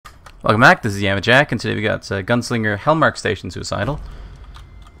Welcome back, this is Yama Jack, and today we got Gunslinger Hellmark Station Suicidal.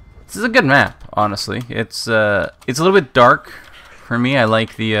 This is a good map, honestly. It's a little bit dark for me. I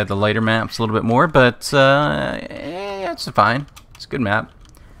like the lighter maps a little bit more, but yeah, it's fine. It's a good map.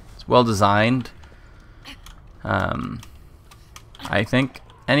 It's well designed. I think.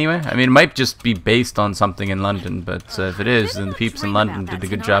 Anyway, I mean, it might just be based on something in London, but if it is, then the peeps in London did a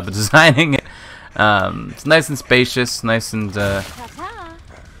good job of designing it. It's nice and spacious, nice and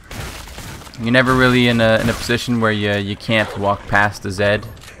you're never really in a position where you can't walk past the Z,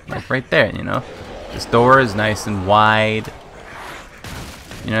 like right there, you know. This door is nice and wide.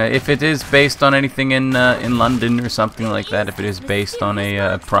 You know, if it is based on anything in London or something like that, if it is based on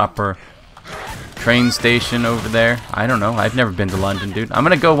a proper train station over there, I don't know. I've never been to London, dude. I'm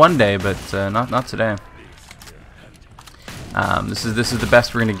gonna go one day, but not today. This is the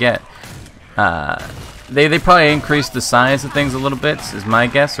best we're gonna get. They probably increased the size of things a little bit, is my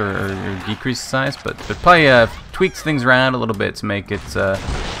guess, or decreased the size, but probably tweaks things around a little bit to make it a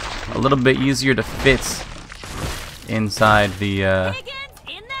little bit easier to fit inside the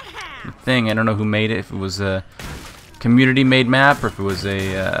thing. I don't know who made it, if it was a community-made map or if it was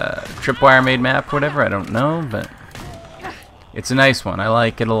a Tripwire-made map, whatever. I don't know, but it's a nice one. I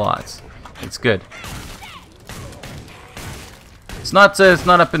like it a lot. It's good. It's not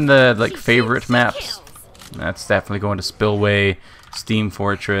up in the like favorite maps. That's definitely going to Spillway, Steam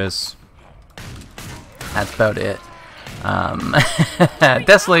Fortress. That's about it.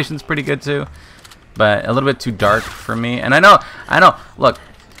 Desolation's pretty good too, but a little bit too dark for me. And I know. Look,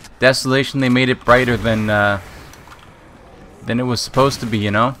 Desolation, they made it brighter than it was supposed to be.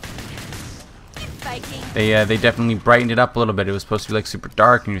 You know, they definitely brightened it up a little bit. It was supposed to be like super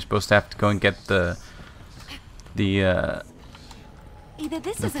dark, and you're supposed to have to go and get the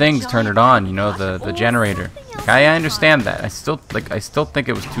things, turn it on, you know, the generator. Like, I understand that. I still think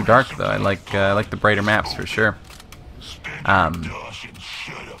it was too dark though. I like the brighter maps for sure.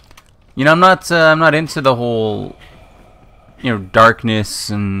 You know, I'm not into the whole, you know, darkness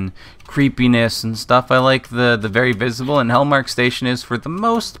and creepiness and stuff. I like the very visible, and Hellmark Station is for the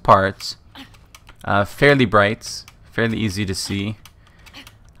most part fairly bright, fairly easy to see,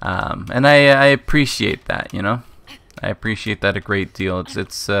 and I appreciate that, you know. I appreciate that a great deal.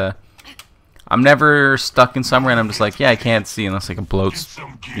 It's I'm never stuck in somewhere and I'm just like, yeah, I can't see unless like a bloat's,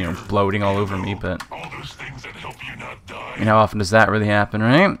 you know, bloating all over me. But you know, how often does that really happen,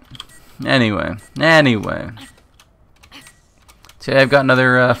 right? Anyway. Today I've got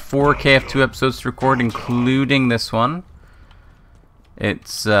another 4 KF2 episodes to record, including this one.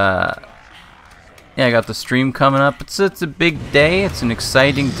 It's yeah, I got the stream coming up. It's a big day. It's an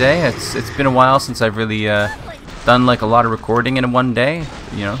exciting day. It's been a while since I've really done like a lot of recording in one day.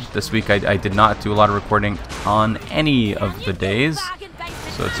 You know, this week I did not do a lot of recording on any of the days,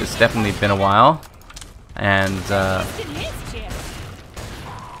 so it's definitely been a while, and so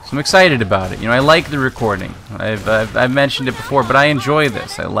I'm excited about it. You know, I like the recording. I've mentioned it before, but I enjoy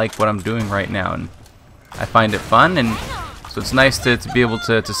this. I like what I'm doing right now, and I find it fun, and so it's nice to be able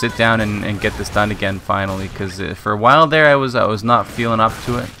to sit down and get this done again finally. Because for a while there, I was not feeling up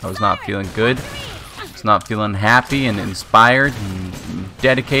to it. I was not feeling good. Not feeling happy and inspired and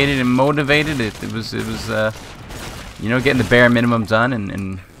dedicated and motivated. It was you know, getting the bare minimum done,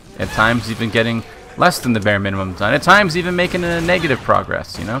 and at times even getting less than the bare minimum done. At times even making a negative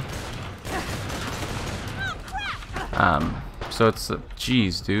progress, you know. So it's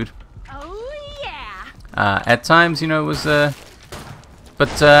geez, dude. At times, you know, it was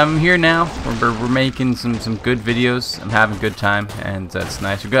but I'm here now. We're making some good videos. I'm having a good time, and that's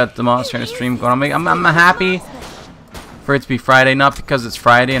nice. We've got the Monster Hunter stream going on. I'm happy for it to be Friday, not because it's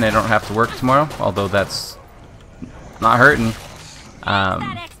Friday and I don't have to work tomorrow, although that's not hurting.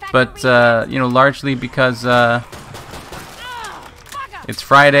 But you know, largely because it's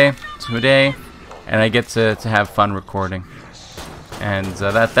Friday today, and I get to have fun recording, and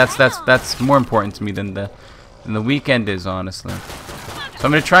that's more important to me than the weekend is, honestly. So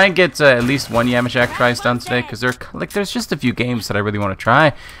I'm gonna try and get at least one Yama Jack tries done today, because there's just a few games that I really want to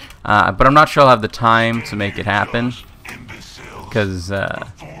try, but I'm not sure I'll have the time to make it happen, because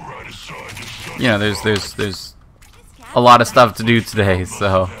you know, there's a lot of stuff to do today,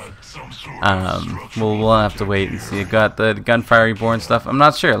 so we'll have to wait and see. I got the Gunfire Reborn stuff. I'm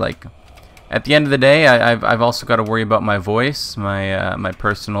not sure. Like, at the end of the day, I've also got to worry about my voice, my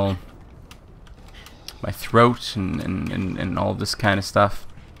personal. My throat and all this kind of stuff.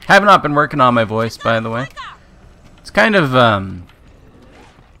 Have not been working on my voice, by the way. It's kind of I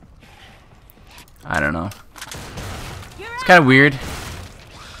don't know. It's kind of weird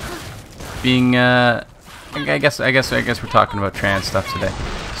being I guess we're talking about trans stuff today.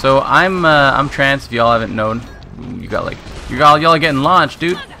 So I'm trans. If y'all haven't known, you got like y'all are getting launched,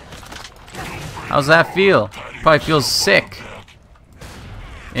 dude. How's that feel? Probably feels sick.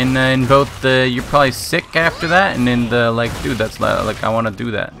 In both the you're probably sick after that, and in the like, dude, that's like I want to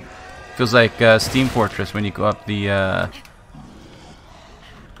do that. Feels like Steam Fortress when you go up the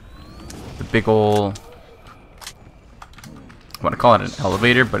big ol', I want to call it an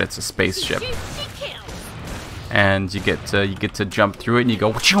elevator, but it's a spaceship. And you get to jump through it, and you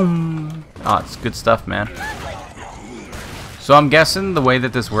go. Oh, it's good stuff, man. So I'm guessing the way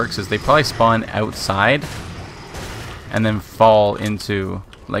that this works is they probably spawn outside, and then fall into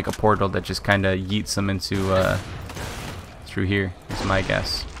like a portal that just kind of yeets them into through here. Is my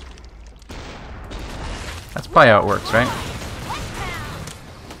guess. That's probably how it works, right?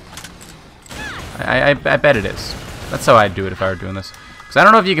 I bet it is. That's how I'd do it if I were doing this. Because I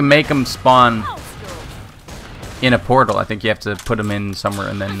don't know if you can make them spawn in a portal. I think you have to put them in somewhere,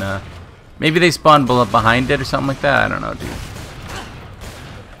 and then maybe they spawn behind it or something like that. I don't know, dude.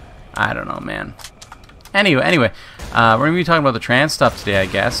 I don't know, man. Anyway, we're gonna be talking about the trans stuff today, I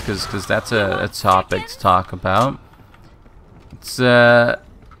guess, because that's a topic to talk about. It's I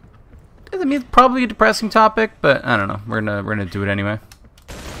mean, it's probably a depressing topic, but I don't know. We're gonna do it anyway.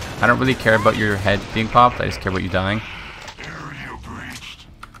 I don't really care about your head being popped. I just care about you dying.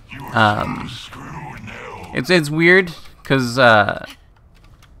 It's weird because I've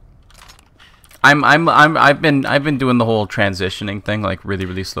been doing the whole transitioning thing like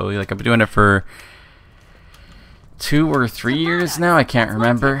really slowly. Like I've been doing it for 2 or 3 years now. I can't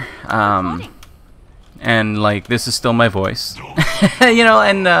remember. And like this is still my voice, you know.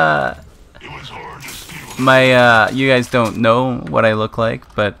 And my you guys don't know what I look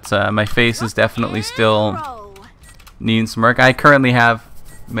like, but my face is definitely still needing some work. I currently have,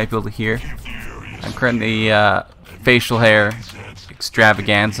 you might be able to hear, I'm currently facial hair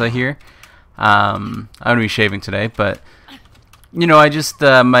extravaganza here. I'm gonna be shaving today, but you know, I just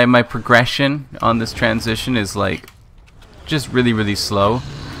my progression on this transition is like just really slow,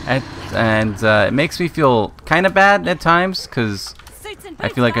 and it makes me feel kind of bad at times because I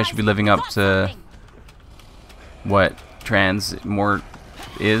feel like I should be living up to what trans more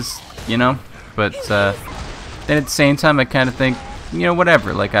is, you know. But then at the same time, I kind of think, you know,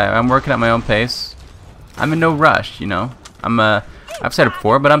 whatever. Like I'm working at my own pace. I'm in no rush, you know. I've said it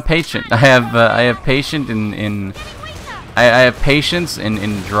before, but I'm patient. I have patience I have patience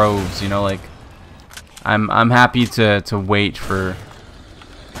in droves, you know. Like I'm happy to wait for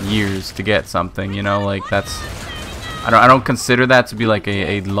years to get something, you know. Like that's I don't consider that to be like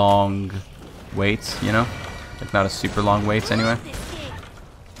a long wait, you know. Like not a super long wait anyway.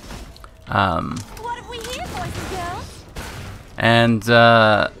 And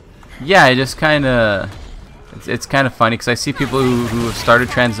yeah, I just kind of it's kind of funny because I see people who have started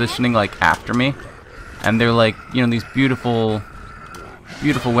transitioning like after me, and they're like, you know, these beautiful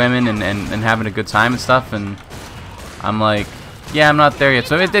women and having a good time and stuff, and I'm like, yeah, I'm not there yet.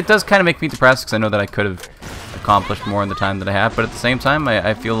 So it does kind of make me depressed because I know that I could have accomplished more in the time that I have, but at the same time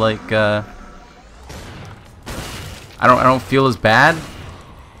I feel like I don't feel as bad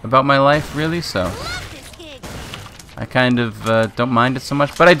about my life really, so I kind of don't mind it so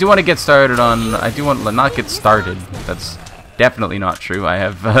much. But I do want to get started on, I do want to not get started. That's definitely not true. I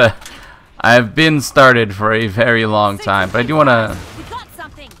have I have been started for a very long time, but I do want to,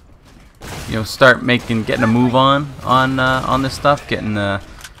 you know, start getting a move on this stuff, getting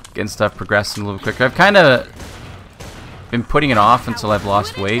stuff progressing a little quicker. I've kind of been putting it off until I've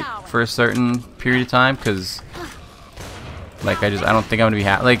lost weight for a certain period of time, because like I don't think I'm gonna be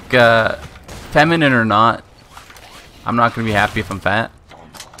happy. Like feminine or not, I'm not gonna be happy if I'm fat.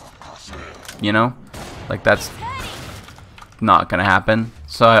 You know, like that's not gonna happen.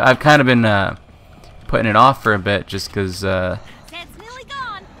 So I've kind of been putting it off for a bit, just because like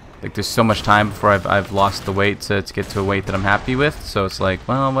there's so much time before I've lost the weight to get to a weight that I'm happy with. So it's like,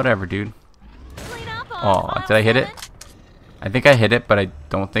 well, whatever, dude. Oh, did I hit it? I think I hit it, but I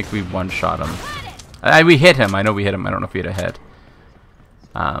don't think we one-shot him. We hit him. I know we hit him. I don't know if we hit a head.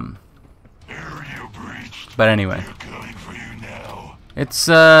 But anyway, it's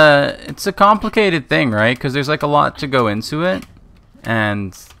a complicated thing, right? Because there's like a lot to go into it,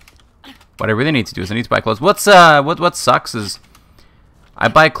 and what I really need to do is I need to buy clothes. What sucks is I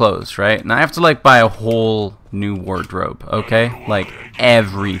buy clothes, right? And I have to like buy a whole new wardrobe, okay? Like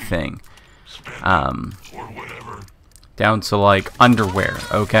everything, down to like underwear,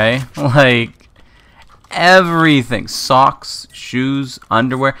 okay? Like everything, socks, shoes,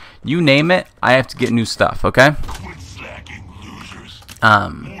 underwear, you name it, I have to get new stuff, okay?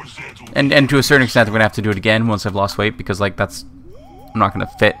 And to a certain extent I'm gonna have to do it again once I've lost weight, because like that's I'm not gonna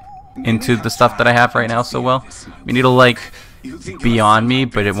fit into the stuff that I have right now so well. I mean, it'll like be on me,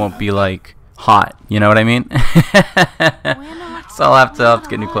 but it won't be like hot. You know what I mean? So I'll have to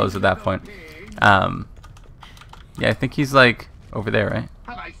get new clothes at that point. Yeah, I think he's like over there, right?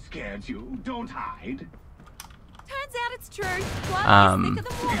 Have I scared you? Don't hide. Turns out it's true. Blood is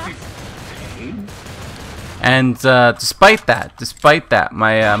thicker than water. And despite that,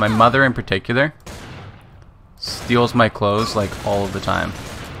 my mother in particular steals my clothes like all of the time.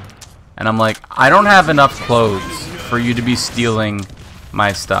 And I'm like, I don't have enough clothes for you to be stealing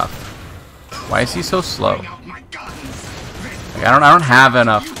my stuff. Why is he so slow? Like, I don't have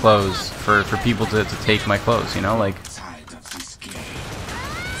enough clothes for people to take my clothes, you know? Like,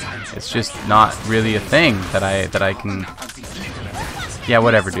 it's just not really a thing that I can. Yeah,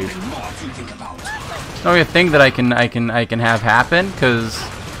 whatever, dude. It's not really a thing that I can have happen, because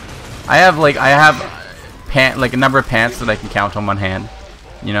I have a number of pants that I can count on one hand,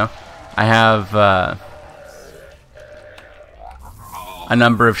 you know. I have a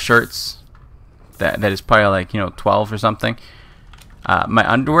number of shirts that is probably like, you know, 12 or something. My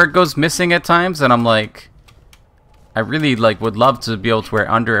underwear goes missing at times, and I'm like, I really like would love to be able to wear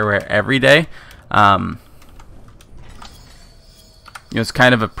underwear every day. You know, it's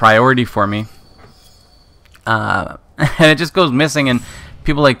kind of a priority for me. And it just goes missing, and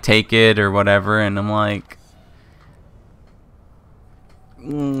people like take it or whatever, and I'm like,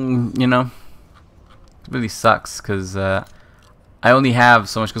 you know, it really sucks, because I only have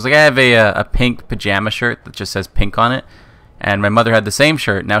so much. Because like I have a pink pajama shirt that just says pink on it, and my mother had the same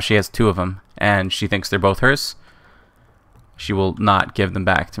shirt. Now she has two of them, and she thinks they're both hers. She will not give them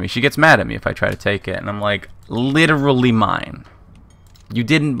back to me. She gets mad at me if I try to take it, and I'm like, literally mine. You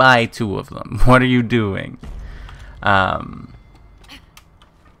didn't buy two of them. What are you doing? And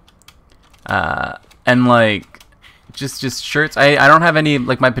like, just shirts. I don't have any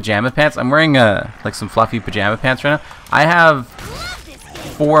like my pajama pants. I'm wearing like some fluffy pajama pants right now. I have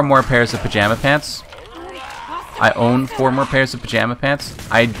 4 more pairs of pajama pants. I own 4 more pairs of pajama pants.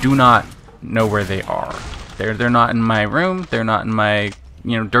 I do not know where they are. They're not in my room. They're not in my,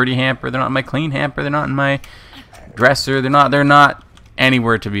 you know, dirty hamper. They're not in my clean hamper. They're not in my dresser. They're not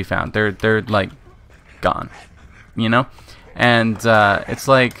anywhere to be found. They're like gone, you know. And it's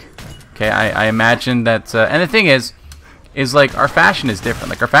like, okay, I imagine that. And the thing is like our fashion is different.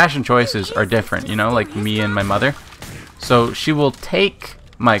 Like our fashion choices are different, you know. Like me and my mother. So she will take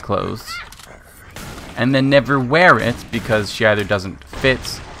my clothes and then never wear it because she either doesn't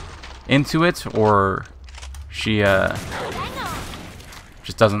fit into it or she just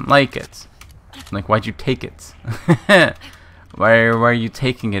doesn't like it. Like, why'd you take it? why are you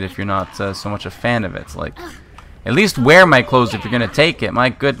taking it if you're not so much a fan of it? Like, at least wear my clothes if you're gonna take it. My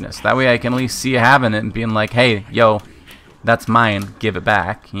goodness, that way I can at least see you having it and being like, hey, yo, that's mine, give it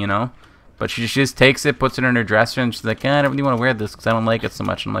back, you know. But she just takes it, puts it in her dresser, and she's like, I don't really want to wear this because I don't like it so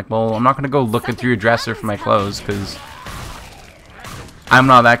much. And I'm like, well, I'm not gonna go looking through your dresser for my clothes because I'm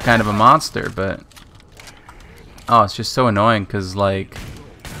not that kind of a monster. But oh, it's just so annoying because, like,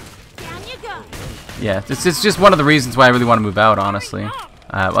 yeah, it's just one of the reasons why I really want to move out, honestly.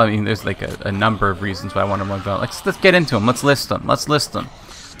 Well, I mean, there's like a number of reasons why I want to move out. Let's get into them. Let's list them.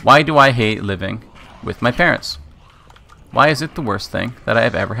 Why do I hate living with my parents? Why is it the worst thing that I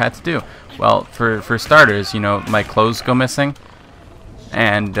have ever had to do? Well, for starters, you know, my clothes go missing.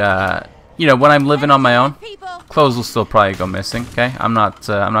 And, you know, when I'm living on my own, clothes will still probably go missing, okay? I'm not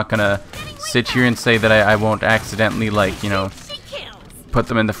gonna sit here and say that I won't accidentally, like, you know, put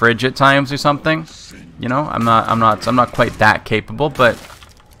them in the fridge at times or something. You know, I'm not quite that capable, but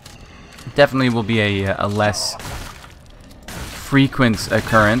definitely will be a less frequent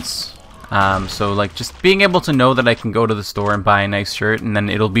occurrence. So like just being able to know that I can go to the store and buy a nice shirt and then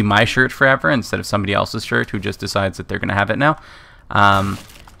it'll be my shirt forever instead of somebody else's shirt who just decides that they're gonna have it now.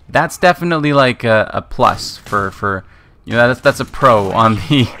 That's definitely like a plus for you know, that's a pro on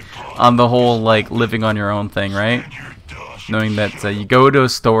the whole like living on your own thing, right? Knowing that you go to a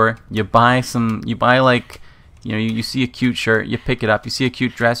store, you buy like, you know, you see a cute shirt, you pick it up. You see a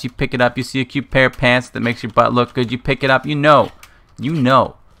cute dress, you pick it up. You see a cute pair of pants that makes your butt look good, you pick it up. You know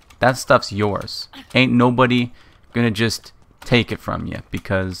that stuff's yours. Ain't nobody gonna just take it from you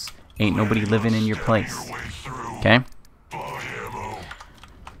because ain't nobody living in your place. Okay?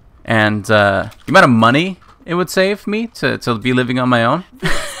 And the amount of money it would save me to be living on my own.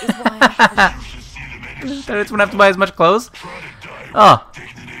 I just wouldn't have to buy as much clothes. Oh,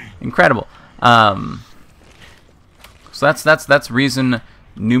 incredible. So that's reason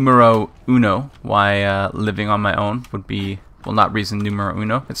numero uno why living on my own would be, well, not reason numero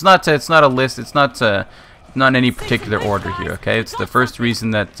uno. It's not a list. It's not you not in any particular order here, okay? It's the first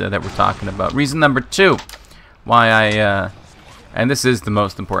reason that that we're talking about. Reason number 2, why I and this is the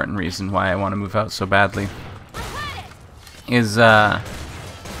most important reason why I want to move out so badly, is I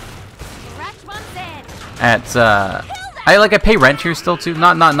pay rent here still too.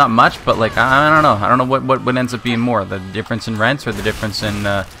 Not much, but like I don't know what ends up being more, the difference in rent or the difference in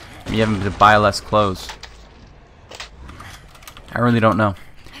you having to buy less clothes. I really don't know.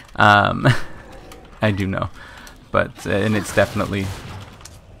 I do know, but and it's definitely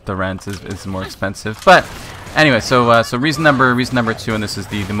the rent is more expensive. But anyway, so reason number 2, and this is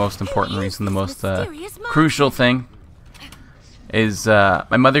the most important reason, the most crucial thing, is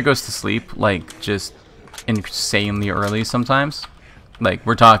my mother goes to sleep like just insanely early sometimes. Like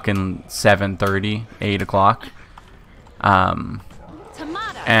we're talking 7:30, 8 o'clock.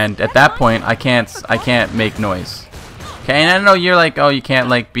 And at that point, I can't make noise. Okay, and I know you're like, oh, you can't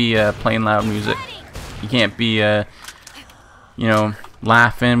like be playing loud music. You can't be you know,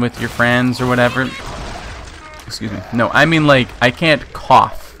 laughing with your friends or whatever. Excuse me. No, I mean like I can't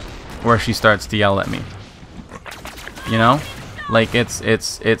cough where she starts to yell at me. You know? Like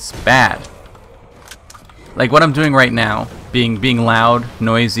it's bad. Like what I'm doing right now, being loud,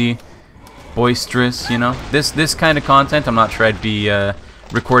 noisy, boisterous, you know? This kind of content, I'm not sure I'd be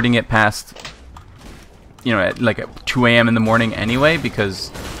recording it past, you know, at 2 a.m. in the morning anyway,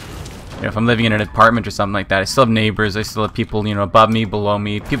 because you know, if I'm living in an apartment or something like that, I still have neighbors, I still have people, you know, above me, below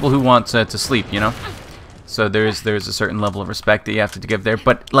me, people who want to sleep, you know? So there's a certain level of respect that you have to give there.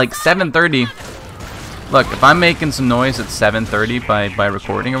 But like 7:30, look, if I'm making some noise at 7:30 by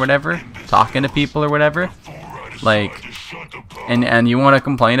recording or whatever, talking to people or whatever, like, and you want to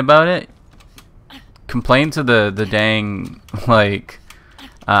complain about it, complain to the dang like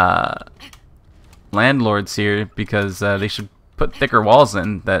landlords here, because they should put thicker walls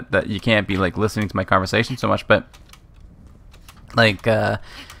in that you can't be like listening to my conversation so much. But like at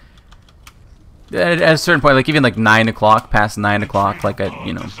a certain point, like even like 9 o'clock, past 9 o'clock, like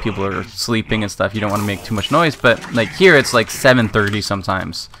you know, people are sleeping and stuff, you don't want to make too much noise. But like here it's like 7:30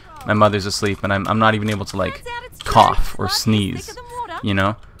 sometimes, my mother's asleep, and I'm not even able to like cough or sneeze, you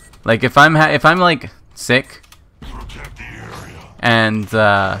know? Like if I'm like sick, and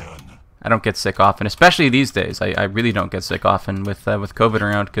I don't get sick often, especially these days. I really don't get sick often with COVID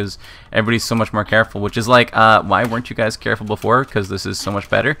around, because everybody's so much more careful, which is like, why weren't you guys careful before? Because this is so much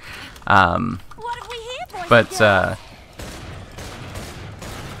better. But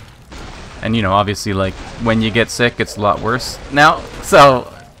and you know, obviously, like when you get sick, it's a lot worse now.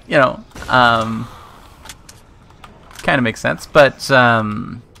 So you know, kind of makes sense. But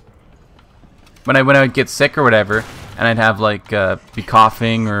when I would get sick or whatever, and I'd have like be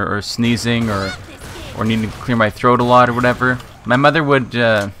coughing or sneezing or needing to clear my throat a lot or whatever, my mother would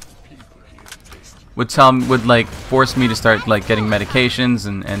like force me to start like getting medications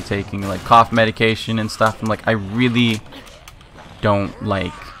and taking like cough medication and stuff. I'm like, I really don't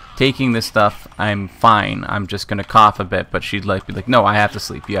like taking this stuff. I'm fine. I'm just gonna cough a bit. But she'd like be like, no, I have to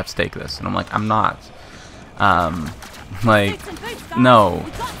sleep. You have to take this. And I'm like, I'm not. Like, no.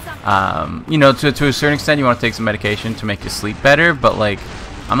 You know, to a certain extent, you want to take some medication to make you sleep better. But like,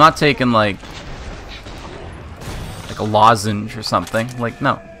 I'm not taking like a lozenge or something. Like,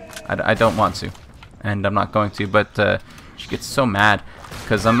 no, I don't want to. And I'm not going to, but she gets so mad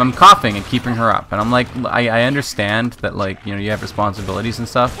because I'm coughing and keeping her up, and I'm like, I understand that, like, you know, you have responsibilities and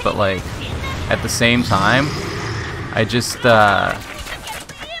stuff, but like at the same time, I just I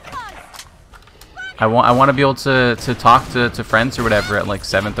want to be able to talk to friends or whatever at like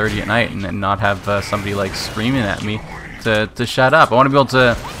 7:30 at night, and not have somebody like screaming at me to shut up. I want to be able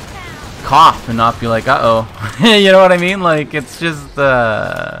to cough and not be like, uh-oh. You know what I mean? Like, it's just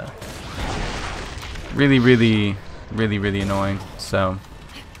really annoying. So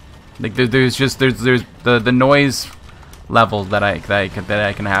like there's the noise level that I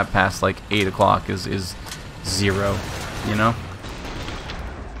can have past like 8 o'clock is 0, you know.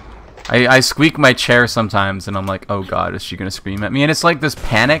 I squeak my chair sometimes, and I'm like, oh god, is she gonna scream at me? And it's like this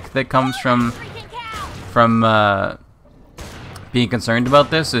panic that comes from being concerned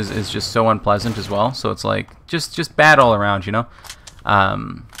about this is just so unpleasant as well. So it's like just bad all around, you know.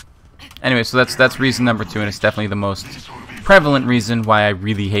 Anyway, so that's reason number 2, and it's definitely the most prevalent reason why I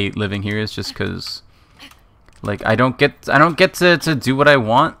really hate living here, is just because, like, I don't get to do what I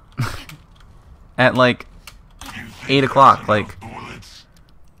want at like 8 o'clock. Like,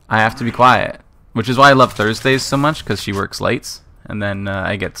 I have to be quiet, which is why I love Thursdays so much, because she works late, and then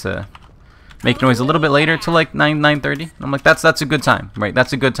I get to make noise a little bit later till like 9:30. I'm like, that's a good time, right?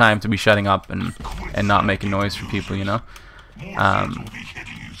 That's a good time to be shutting up and not making noise for people, you know.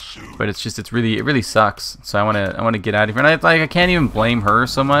 But it's just it really sucks. So I want to get out of here. And I can't even blame her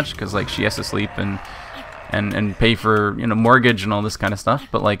so much because like she has to sleep and pay for mortgage and all this kind of stuff.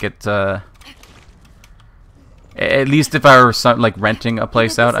 But like at least if I were like renting a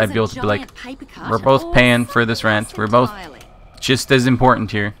place out, I'd be able to be like, we're both paying for this rent. We're both just as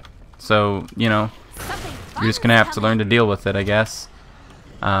important here. So you're just gonna have to learn to deal with it, I guess.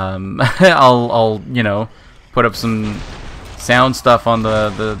 I'll put up some sound stuff on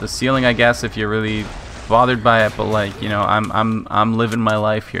the ceiling, I guess, if you're really bothered by it. But like I'm living my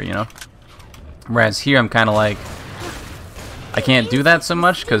life here, Whereas here I'm kind of like I can't do that so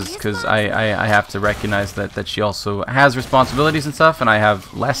much because I have to recognize that she also has responsibilities and stuff, and I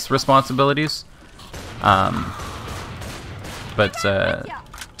have less responsibilities.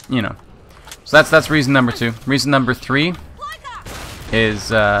 So that's reason number 2. Reason number 3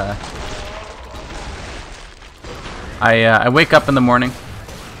 is I wake up in the morning,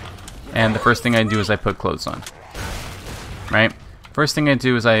 and the first thing I do is I put clothes on. Right? First thing I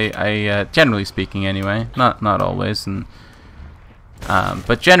do is I generally speaking anyway, not always, and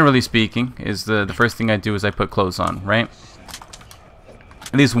but generally speaking is the first thing I do is I put clothes on, right?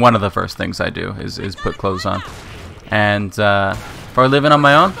 At least one of the first things I do is put clothes on. And if I were living on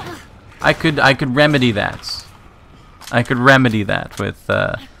my own, I could remedy that. I could remedy that with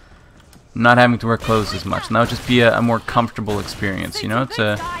not having to wear clothes as much, and that would just be a more comfortable experience,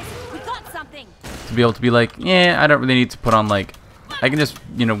 to be able to be like, yeah, I don't really need to put on like, I can just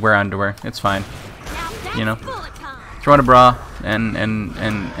wear underwear. It's fine, throw on a bra and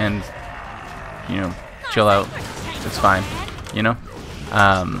chill out. It's fine,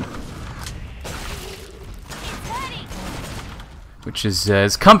 which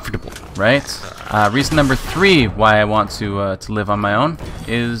is comfortable, right? Reason number 3 why I want to live on my own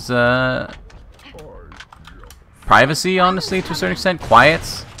is privacy, honestly, to a certain extent.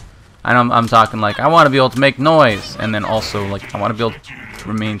 Quiet. I'm talking like I want to be able to make noise, and then also like I want to be able to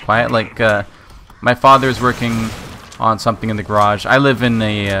remain quiet. Like my father's working on something in the garage. I live in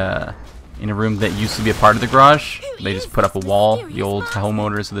a room that used to be a part of the garage. They just put up a wall. The old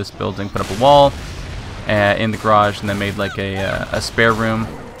homeowners of this building put up a wall in the garage, and then made like a spare room,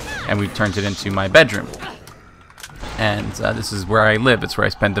 and we turned it into my bedroom. And this is where I live. It's where I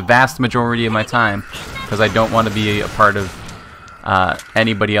spend the vast majority of my time because I don't want to be a part of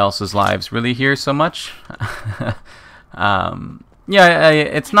anybody else's lives really here so much. Yeah,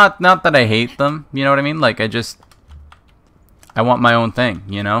 it's not that I hate them, you know what I mean? Like I want my own thing,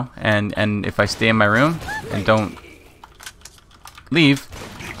 and if I stay in my room and don't leave,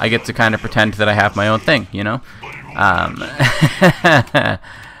 I get to kind of pretend that I have my own thing,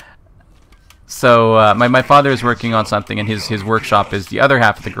 So my father is working on something, and his workshop is the other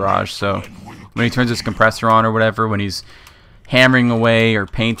half of the garage. So when he turns his compressor on or whatever, when he's hammering away or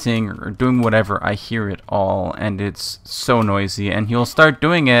painting or doing whatever, I hear it all, and it's so noisy. And he'll start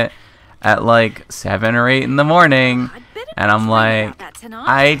doing it at like 7 or 8 in the morning, and I'm like,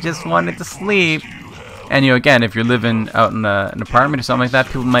 I just wanted to sleep. And again, if you're living out in an apartment or something like that,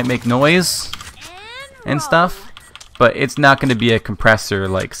 people might make noise and stuff, but it's not going to be a compressor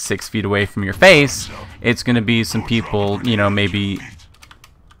like 6 feet away from your face. It's going to be some people, maybe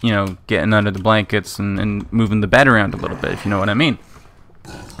getting under the blankets and moving the bed around a little bit, if you know what I mean.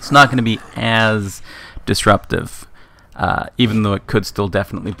 It's not going to be as disruptive, even though it could still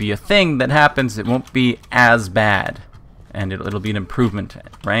definitely be a thing that happens. It won't be as bad, and it'll be an improvement,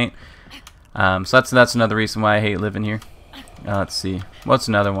 right? So that's another reason why I hate living here. Let's see, what's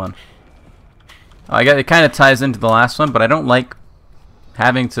another one? Oh, it kind of ties into the last one, but I don't like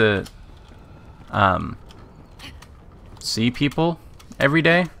having to see people every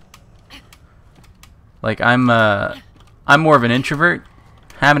day. Like I'm more of an introvert.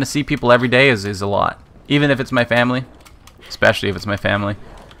 Having to see people every day is a lot, even if it's my family, especially if it's my family.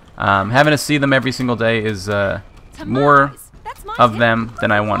 Having to see them every single day is more of them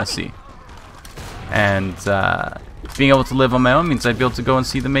than I want to see. And being able to live on my own means I'd be able to go and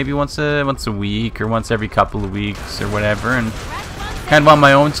see them maybe once a week or once every couple of weeks or whatever, and kind of on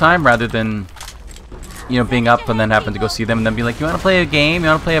my own time rather than being up and then having to go see them and then be like, you want to play a game? You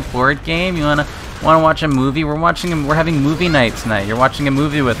want to play a board game? You want to watch a movie? We're having movie night tonight. You're watching a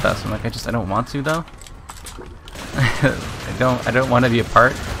movie with us. I'm like, I don't want to though. I don't want to be a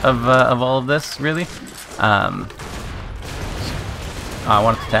part of all of this really. I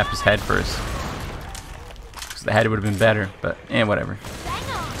wanted to tap his head first. The head would have been better, but whatever.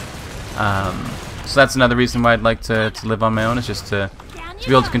 So that's another reason why I'd like to live on my own, is just to be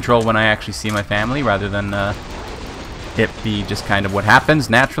able to control when I actually see my family, rather than it be just kind of what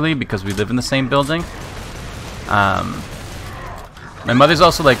happens naturally because we live in the same building. My mother's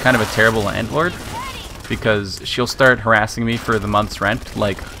also like kind of a terrible landlord, because she'll start harassing me for the month's rent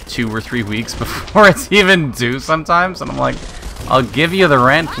like 2 or 3 weeks before it's even due sometimes, and I'm like, I'll give you the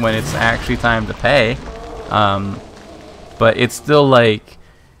rent when it's actually time to pay. But it's still like,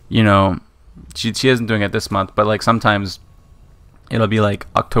 you know, she isn't doing it this month, but like sometimes it'll be like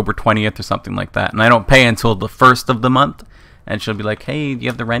October 20th or something like that, and I don't pay until the 1st of the month, and she'll be like, hey, do you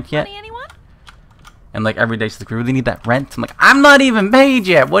have the rent yet? Anyone? And like every day she's like, we really need that rent. I'm like, I'm not even paid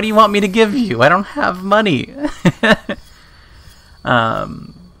yet. What do you want me to give you? I don't have money.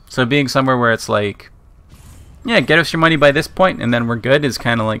 So being somewhere where it's like, yeah, get us your money by this point and then we're good is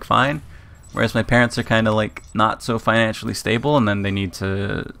kind of like fine. Whereas my parents are kind of like not so financially stable, and then they need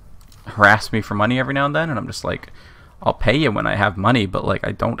to harass me for money every now and then, and I'm just like, I'll pay you when I have money, but like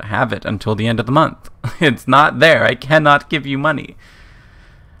I don't have it until the end of the month. It's not there. I cannot give you money.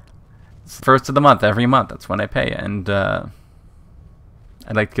 It's the 1st of the month, every month. That's when I pay, and I'd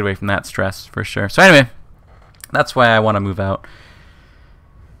like to get away from that stress for sure. So anyway, that's why I want to move out.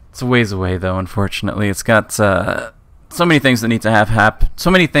 It's a ways away though, unfortunately. It's got so many things that need to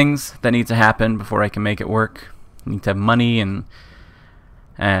happen before I can make it work. I need to have money, and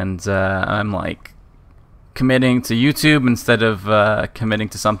I'm like committing to YouTube instead of committing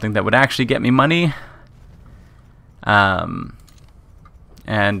to something that would actually get me money.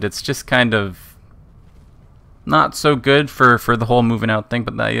 And it's just kind of not so good for the whole moving out thing,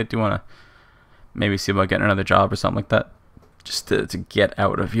 but I do want to maybe see about getting another job or something like that, just to get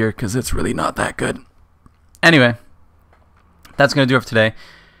out of here, because it's really not that good. Anyway, that's going to do it for today.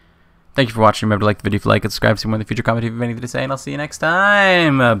 Thank you for watching. Remember to like the video if you like it, subscribe, see more in the future, comment if you have anything to say, and I'll see you next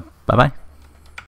time. Bye-bye.